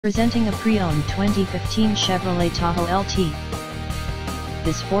Presenting a pre-owned 2015 Chevrolet Tahoe LT.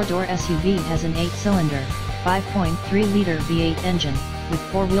 This four-door SUV has an 8-cylinder, 5.3-liter V8 engine, with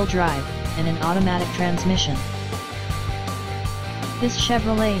four-wheel drive, and an automatic transmission. This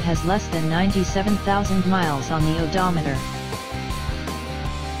Chevrolet has less than 97,000 miles on the odometer.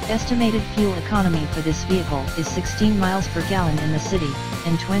 Estimated fuel economy for this vehicle is 16 miles per gallon in the city,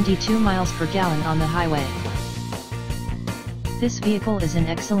 and 22 miles per gallon on the highway. This vehicle is in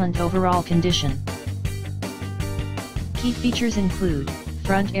excellent overall condition. Key features include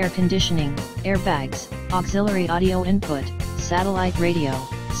front air conditioning, airbags, auxiliary audio input, satellite radio,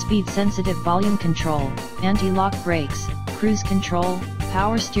 speed-sensitive volume control, anti-lock brakes, cruise control,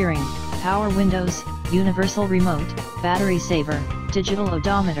 power steering, power windows, universal remote, battery saver, digital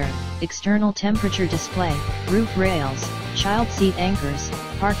odometer, external temperature display, roof rails, child seat anchors,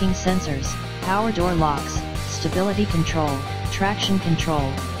 parking sensors, power door locks, stability control, traction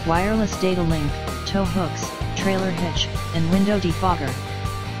control, wireless data link, tow hooks, trailer hitch, and window defogger.